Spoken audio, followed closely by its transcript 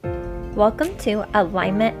Welcome to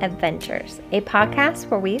Alignment Adventures, a podcast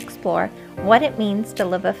where we explore what it means to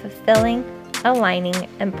live a fulfilling, aligning,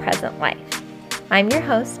 and present life. I'm your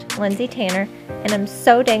host, Lindsay Tanner, and I'm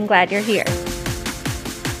so dang glad you're here.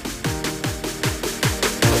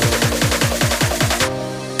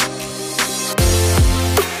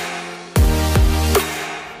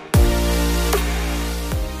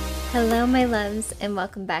 Hello, my loves, and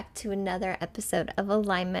welcome back to another episode of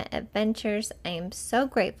Alignment Adventures. I am so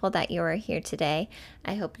grateful that you are here today.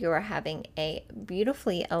 I hope you are having a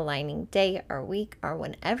beautifully aligning day or week or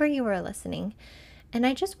whenever you are listening. And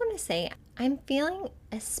I just want to say I'm feeling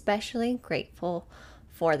especially grateful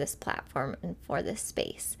for this platform and for this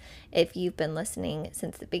space. If you've been listening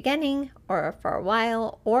since the beginning or for a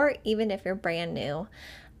while, or even if you're brand new,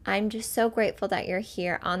 I'm just so grateful that you're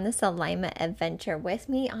here on this alignment adventure with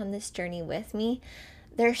me, on this journey with me.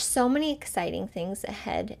 There's so many exciting things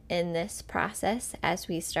ahead in this process as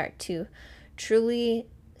we start to truly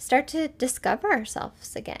discover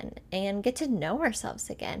ourselves again and get to know ourselves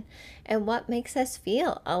again and what makes us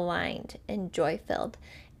feel aligned and joy-filled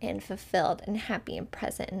and fulfilled and happy and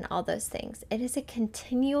present and all those things. It is a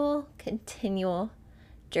continual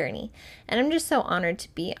journey, and I'm just so honored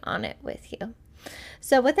to be on it with you.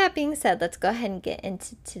 So with that being said, let's go ahead and get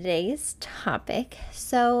into today's topic.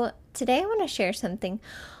 So today I want to share something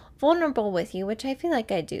vulnerable with you, which I feel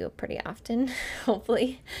like I do pretty often.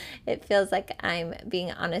 Hopefully it feels like I'm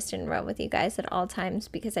being honest and real with you guys at all times,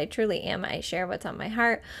 because I truly am. I share what's on my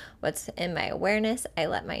heart, what's in my awareness. I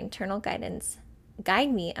let my internal guidance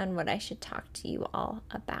guide me on what I should talk to you all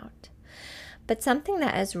about. But something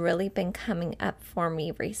that has really been coming up for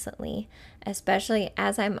me recently, especially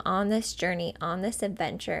as I'm on this journey, on this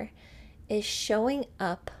adventure, is showing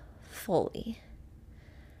up fully.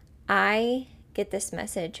 I get this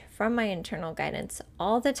message from my internal guidance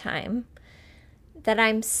all the time that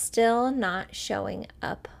I'm still not showing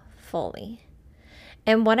up fully.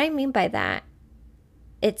 And what I mean by that,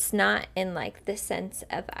 it's not in like the sense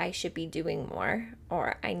of I should be doing more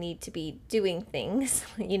or I need to be doing things.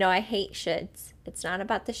 I hate shoulds. It's not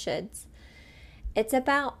about the shoulds. It's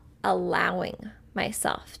about allowing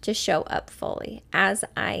myself to show up fully as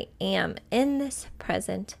I am in this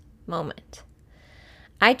present moment.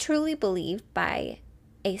 I truly believe by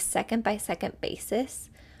a second-by-second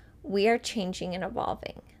basis, we are changing and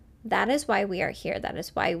evolving. That is why we are here. That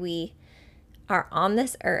is why we are on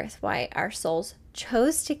this earth, why our souls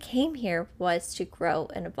chose to came here, was to grow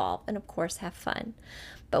and evolve and of course have fun.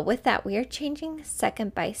 But with that, we are changing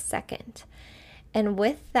second by second. And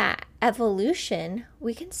with that evolution,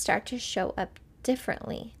 we can start to show up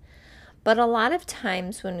differently. But a lot of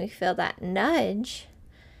times when we feel that nudge,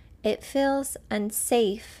 it feels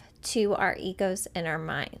unsafe to our egos and our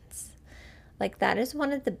minds. Like that is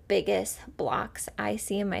one of the biggest blocks I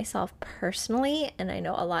see in myself personally, and I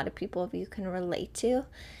know a lot of people of you can relate to,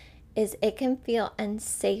 is it can feel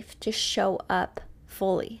unsafe to show up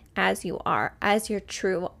fully as you are, as your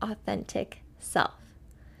true, authentic self.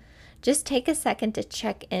 Just take a second to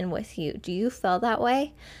check in with you. Do you feel that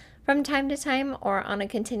way from time to time or on a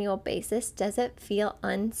continual basis? Does it feel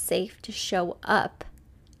unsafe to show up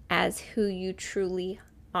as who you truly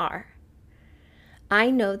are? I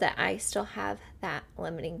know that I still have that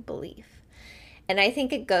limiting belief. And I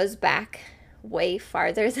think it goes back way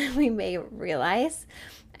farther than we may realize.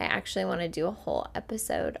 I actually want to do a whole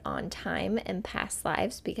episode on time and past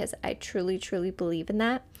lives because I truly believe in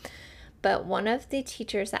that. But one of the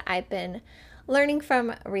teachers that I've been learning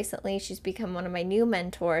from recently, she's become one of my new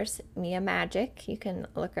mentors, Mia Magic. You can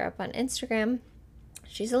look her up on Instagram.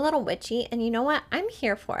 She's a little witchy, and you know what? I'm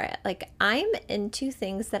here for it. Like, I'm into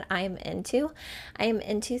things that I'm into. I am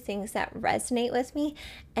into things that resonate with me,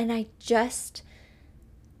 and I just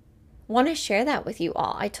want to share that with you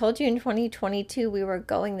all. I told you in 2022 we were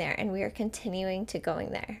going there, and we are continuing to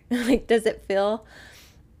going there. Like, does it feel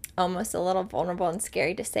almost a little vulnerable and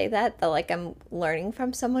scary to say that like I'm learning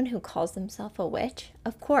from someone who calls themselves a witch?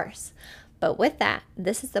 Of course. But with that,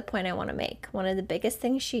 this is the point I want to make. One of the biggest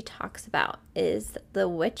things she talks about is the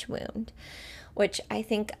witch wound, which I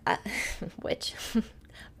think, which,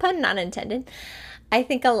 pun not intended, I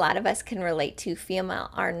think a lot of us can relate to, female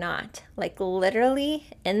or not. Like literally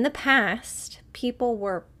in the past, people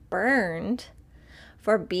were burned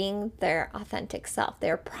for being their authentic self. They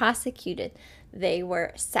were prosecuted. They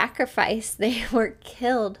were sacrificed. They were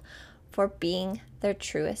killed for being their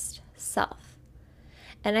truest self.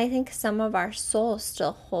 And I think some of our souls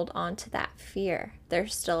still hold on to that fear.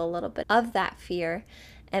 There's still a little bit of that fear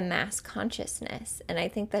and mass consciousness. And I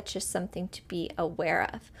think that's just something to be aware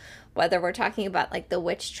of. Whether we're talking about like the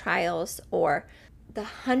witch trials or the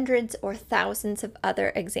hundreds or thousands of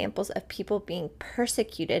other examples of people being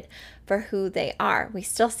persecuted for who they are. We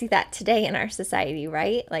still see that today in our society,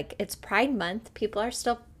 right? Like, it's Pride Month. People are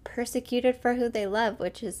still persecuted for who they love,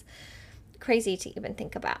 which is crazy to even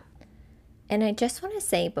think about. And I just want to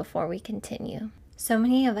say before we continue, so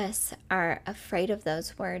many of us are afraid of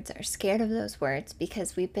those words, or scared of those words,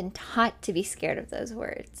 because we've been taught to be scared of those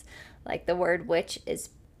words. Like, the word witch is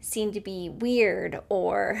seen to be weird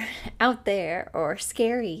or out there or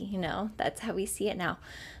scary, that's how we see it now.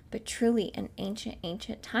 But truly, in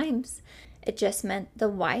ancient times, it just meant the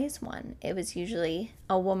wise one. It was usually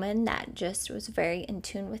a woman that just was very in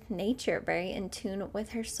tune with nature, very in tune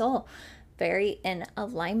with her soul, very in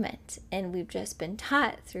alignment. And we've just been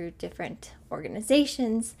taught through different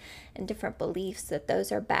organizations and different beliefs that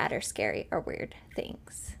those are bad or scary or weird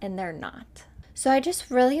things, and they're not. So I just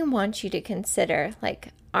really want you to consider,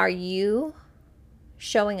 like, are you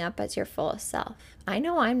showing up as your fullest self? I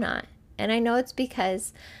know I'm not. And I know it's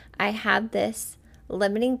because I have this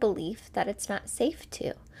limiting belief that it's not safe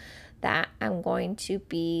to, that I'm going to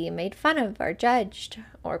be made fun of or judged,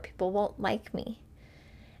 or people won't like me.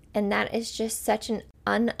 And that is just such an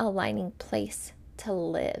unaligning place to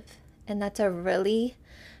live. And that's a really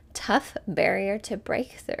tough barrier to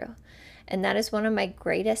break through. And that is one of my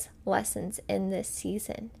greatest lessons in this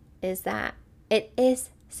season, is that it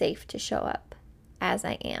is safe to show up as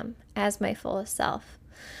I am, as my fullest self.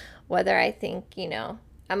 Whether I think,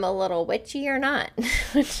 I'm a little witchy or not,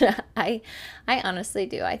 which I honestly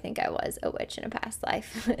do. I think I was a witch in a past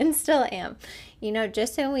life and still am.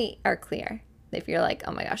 Just so we are clear, if you're like,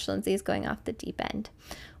 oh my gosh, Lindsay's going off the deep end,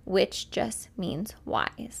 witch just means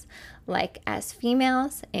wise. Like, as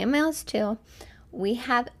females and males too, we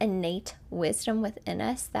have innate wisdom within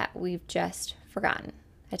us that we've just forgotten.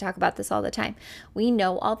 I talk about this all the time. We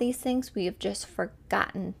know all these things. We have just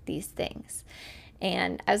forgotten these things.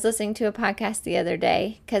 And I was listening to a podcast the other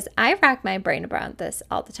day, because I rack my brain around this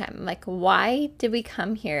all the time. I'm like, why did we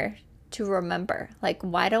come here to remember? Like,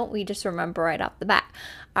 why don't we just remember right off the bat?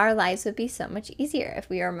 Our lives would be so much easier if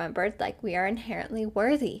we remembered, like, we are inherently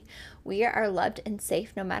worthy. We are loved and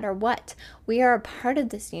safe no matter what. We are a part of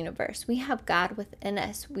this universe. We have God within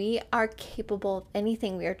us. We are capable of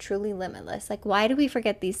anything. We are truly limitless. Like, why do we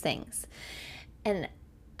forget these things? And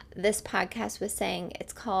this podcast was saying,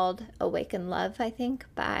 it's called Awaken Love, I think,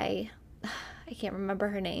 by, I can't remember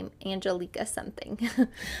her name, Angelica something.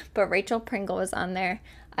 But Rachel Pringle was on there.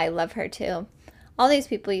 I love her too. All these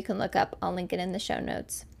people you can look up. I'll link it in the show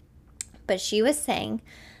notes. But she was saying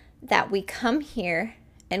that we come here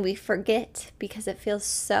and we forget because it feels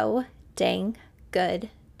so dang good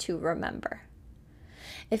to remember.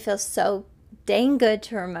 It feels so dang good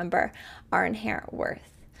to remember our inherent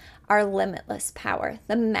worth, our limitless power,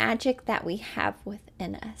 the magic that we have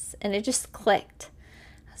within us. And it just clicked.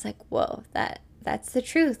 I was like, whoa, that's the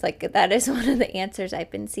truth. Like, that is one of the answers I've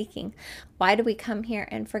been seeking. Why do we come here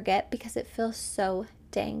and forget? Because it feels so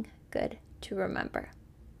dang good to remember.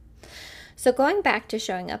 So going back to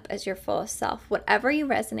showing up as your fullest self, whatever you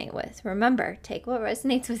resonate with, remember, take what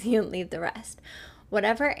resonates with you and leave the rest.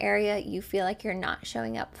 Whatever area you feel like you're not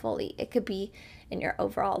showing up fully, it could be in your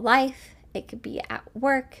overall life, it could be at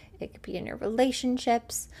work, it could be in your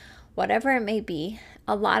relationships, whatever it may be.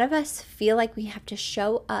 A lot of us feel like we have to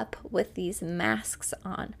show up with these masks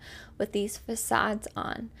on, with these facades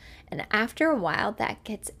on. And after a while, that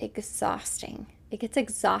gets exhausting. It gets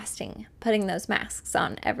exhausting putting those masks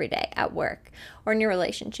on every day at work or in your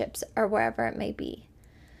relationships or wherever it may be.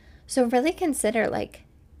 So really consider, like,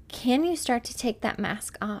 can you start to take that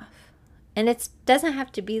mask off? And it doesn't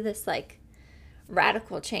have to be this like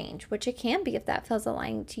radical change, which it can be if that feels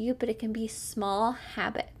aligning to you, but it can be small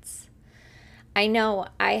habits. I know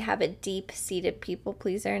I have a deep-seated people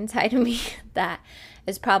pleaser inside of me that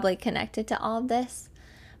is probably connected to all of this.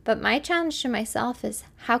 But my challenge to myself is,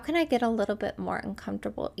 how can I get a little bit more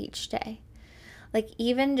uncomfortable each day? Like,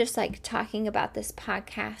 even just like talking about this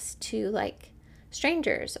podcast to like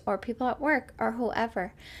strangers or people at work or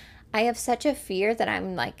whoever. I have such a fear that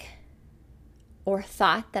I'm like, or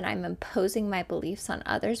thought that I'm imposing my beliefs on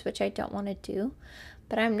others, which I don't want to do,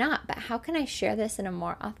 but I'm not. But how can I share this in a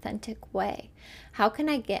more authentic way? How can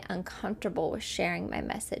I get uncomfortable with sharing my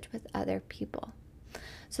message with other people?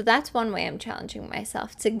 So that's one way I'm challenging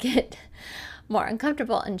myself to get more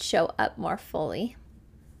uncomfortable and show up more fully.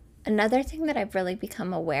 Another thing that I've really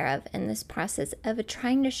become aware of in this process of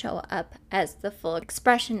trying to show up as the full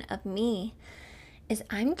expression of me is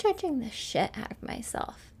I'm judging the shit out of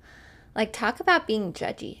myself. Like, talk about being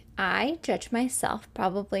judgy. I judge myself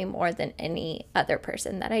probably more than any other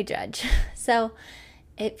person that I judge. So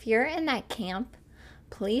if you're in that camp,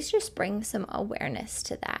 please just bring some awareness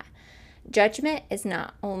to that. Judgment is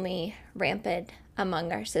not only rampant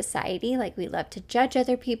among our society, like we love to judge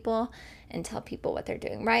other people and tell people what they're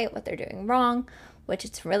doing right, what they're doing wrong, which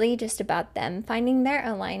it's really just about them finding their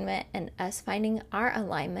alignment and us finding our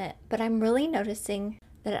alignment. But I'm really noticing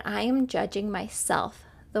that I am judging myself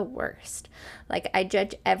the worst. Like I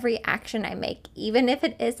judge every action I make, even if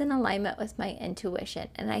it is in alignment with my intuition.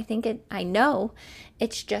 And I know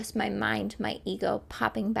it's just my mind, my ego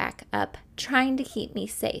popping back up, trying to keep me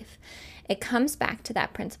safe. It comes back to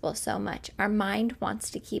that principle so much. Our mind wants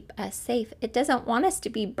to keep us safe. It doesn't want us to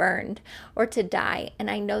be burned or to die. And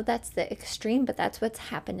I know that's the extreme, but that's what's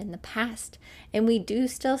happened in the past. And we do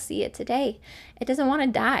still see it today. It doesn't want to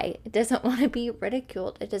die. It doesn't want to be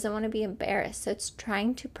ridiculed. It doesn't want to be embarrassed. So it's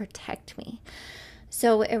trying to protect me.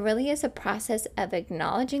 So it really is a process of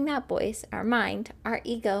acknowledging that voice, our mind, our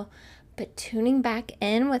ego, but tuning back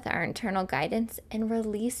in with our internal guidance and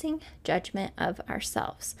releasing judgment of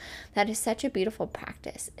ourselves. That is such a beautiful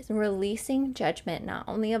practice. It's releasing judgment not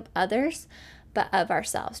only of others, but of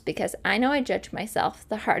ourselves, because I know I judge myself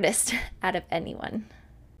the hardest out of anyone.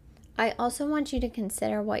 I also want you to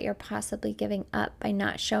consider what you're possibly giving up by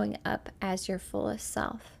not showing up as your fullest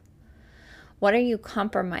self. What are you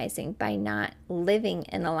compromising by not living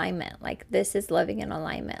in alignment? Like this is living in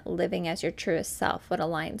alignment, living as your truest self, what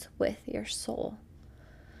aligns with your soul.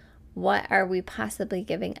 What are we possibly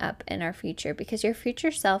giving up in our future? Because your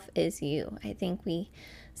future self is you. I think we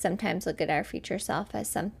sometimes look at our future self as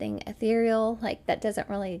something ethereal, like that doesn't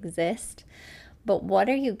really exist. But what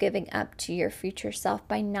are you giving up to your future self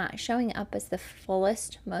by not showing up as the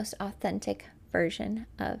fullest, most authentic version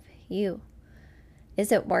of you?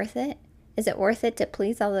 Is it worth it? Is it worth it to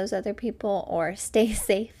please all those other people or stay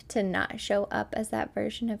safe to not show up as that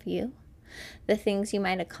version of you? The things you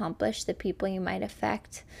might accomplish, the people you might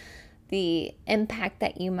affect, the impact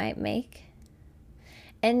that you might make.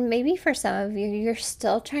 And maybe for some of you, you're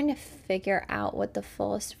still trying to figure out what the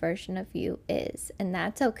fullest version of you is. And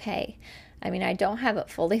that's okay. I mean, I don't have it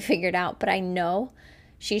fully figured out, but I know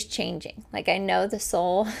she's changing. Like I know the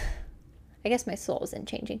soul, I guess my soul isn't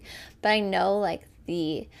changing, but I know like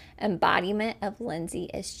the embodiment of Lindsay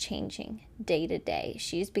is changing day to day.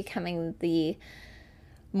 She's becoming the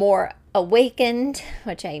more awakened,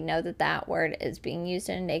 which I know that that word is being used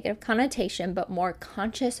in a negative connotation, but more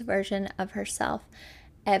conscious version of herself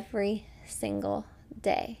every single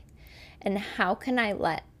day. And how can I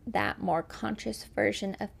let that more conscious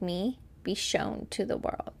version of me be shown to the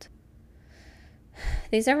world?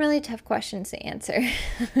 These are really tough questions to answer.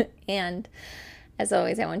 And as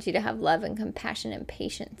always, I want you to have love and compassion and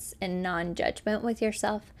patience and non-judgment with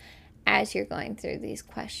yourself as you're going through these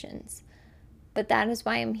questions. But that is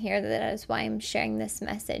why I'm here. That is why I'm sharing this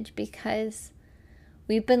message, because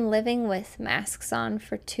we've been living with masks on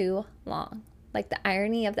for too long. Like the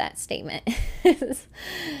irony of that statement is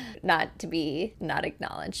not to be not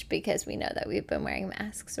acknowledged, because we know that we've been wearing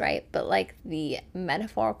masks, right? But like the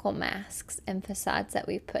metaphorical masks and facades that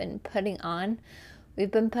we've been putting on,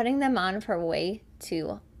 we've been putting them on for way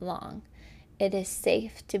too long. It is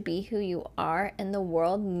safe to be who you are, and the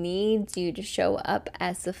world needs you to show up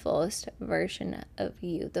as the fullest version of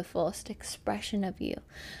you, the fullest expression of you,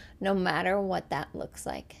 no matter what that looks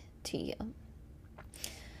like to you.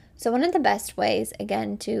 So one of the best ways,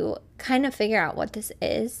 again, to kind of figure out what this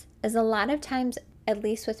is a lot of times, at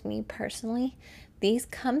least with me personally, these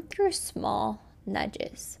come through small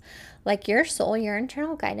nudges. Like your soul, your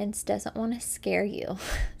internal guidance doesn't want to scare you.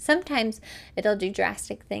 Sometimes it'll do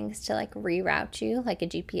drastic things to like reroute you, like a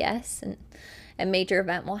GPS, and a major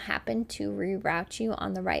event will happen to reroute you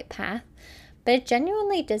on the right path. But it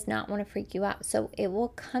genuinely does not want to freak you out. So it will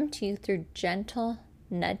come to you through gentle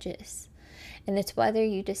nudges. And it's whether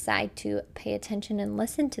you decide to pay attention and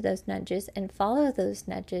listen to those nudges and follow those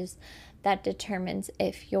nudges that determines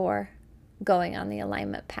if you're going on the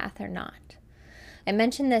alignment path or not. I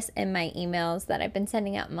mentioned this in my emails that I've been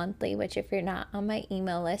sending out monthly, which if you're not on my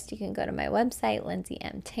email list, you can go to my website, Lindsay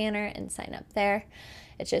M. Tanner, and sign up there.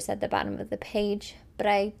 It's just at the bottom of the page. But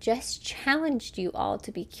I just challenged you all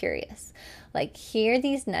to be curious. Like, hear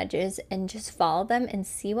these nudges and just follow them and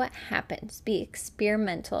see what happens. Be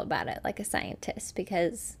experimental about it like a scientist,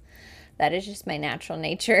 because that is just my natural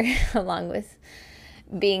nature, along with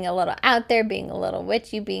being a little out there, being a little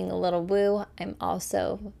witchy, being a little woo. I'm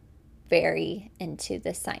also very into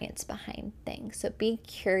the science behind things. So be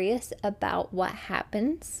curious about what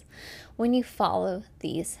happens when you follow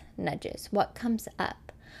these nudges. What comes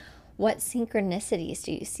up? What synchronicities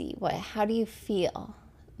do you see? How do you feel?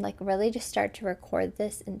 Like, really just start to record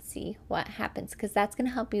this and see what happens, because that's going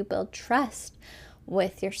to help you build trust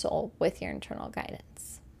with your soul, with your internal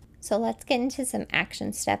guidance. So let's get into some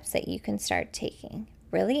action steps that you can start taking.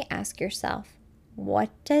 Really ask yourself, what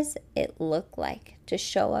does it look like to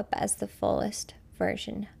show up as the fullest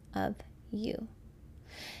version of you?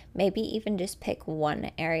 Maybe even just pick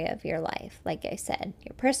one area of your life. Like I said,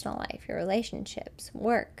 your personal life, your relationships,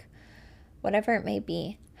 work, whatever it may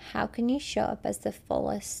be. How can you show up as the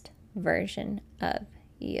fullest version of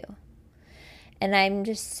you? And I'm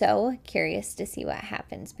just so curious to see what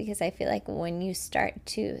happens, because I feel like when you start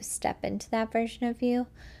to step into that version of you,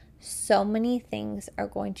 so many things are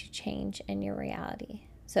going to change in your reality.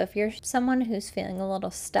 So if you're someone who's feeling a little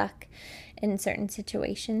stuck in certain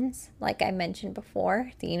situations, like I mentioned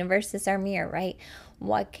before, the universe is our mirror, right?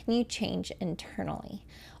 What can you change internally?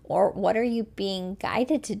 Or what are you being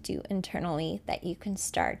guided to do internally that you can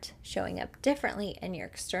start showing up differently in your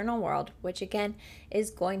external world, which again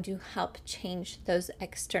is going to help change those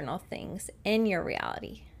external things in your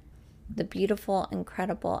reality. The beautiful,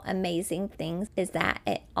 incredible, amazing thing is that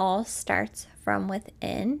it all starts from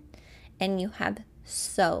within, and you have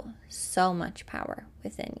so much power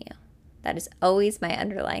within you. That is always my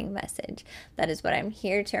underlying message. That is what I'm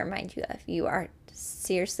here to remind you of. You are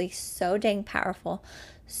seriously so dang powerful,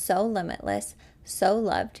 so limitless, so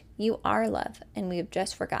loved. You are love, and we've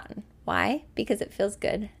just forgotten. Why? Because it feels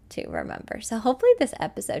good to remember. So hopefully this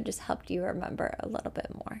episode just helped you remember a little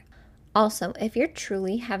bit more. Also, if you're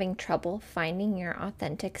truly having trouble finding your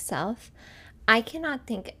authentic self, I cannot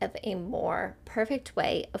think of a more perfect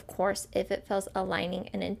way, of course, if it feels aligning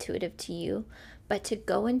and intuitive to you, but to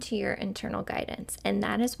go into your internal guidance. And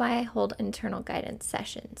that is why I hold internal guidance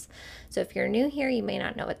sessions. So if you're new here, you may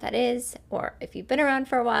not know what that is, or if you've been around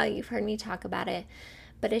for a while, you've heard me talk about it.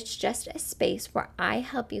 But it's just a space where I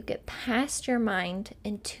help you get past your mind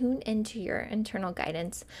and tune into your internal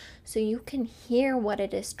guidance so you can hear what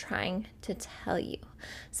it is trying to tell you.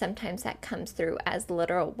 Sometimes that comes through as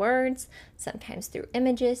literal words, sometimes through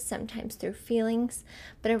images, sometimes through feelings.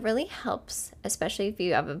 But it really helps, especially if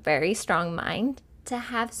you have a very strong mind, to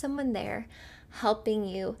have someone there helping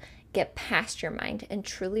you get past your mind and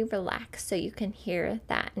truly relax so you can hear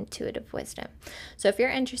that intuitive wisdom. So if you're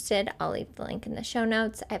interested, I'll leave the link in the show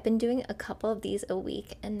notes. I've been doing a couple of these a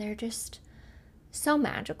week, and they're just so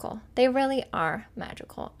magical. They really are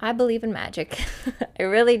magical. I believe in magic. I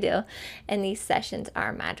really do. And these sessions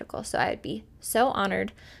are magical. So I would be so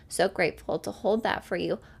honored, so grateful to hold that for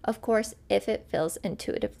you. Of course, if it feels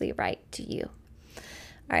intuitively right to you.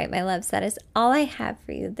 All right, my loves, that is all I have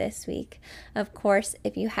for you this week. Of course,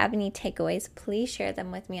 if you have any takeaways, please share them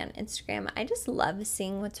with me on Instagram. I just love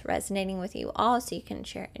seeing what's resonating with you all, so you can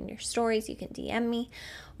share it in your stories. You can DM me.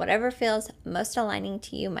 Whatever feels most aligning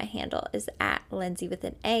to you. My handle is at Lindsay with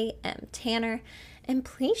an A, M Tanner. And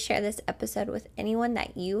please share this episode with anyone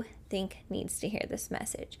that you think needs to hear this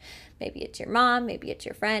message. Maybe it's your mom, maybe it's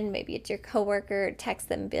your friend, maybe it's your coworker. Text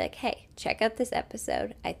them and be like, hey, check out this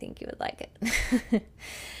episode. I think you would like it.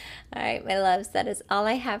 All right, my loves, that is all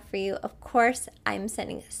I have for you. Of course, I'm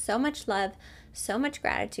sending so much love, so much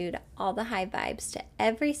gratitude, all the high vibes to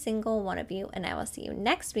every single one of you. And I will see you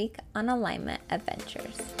next week on Alignment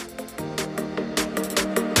Adventures.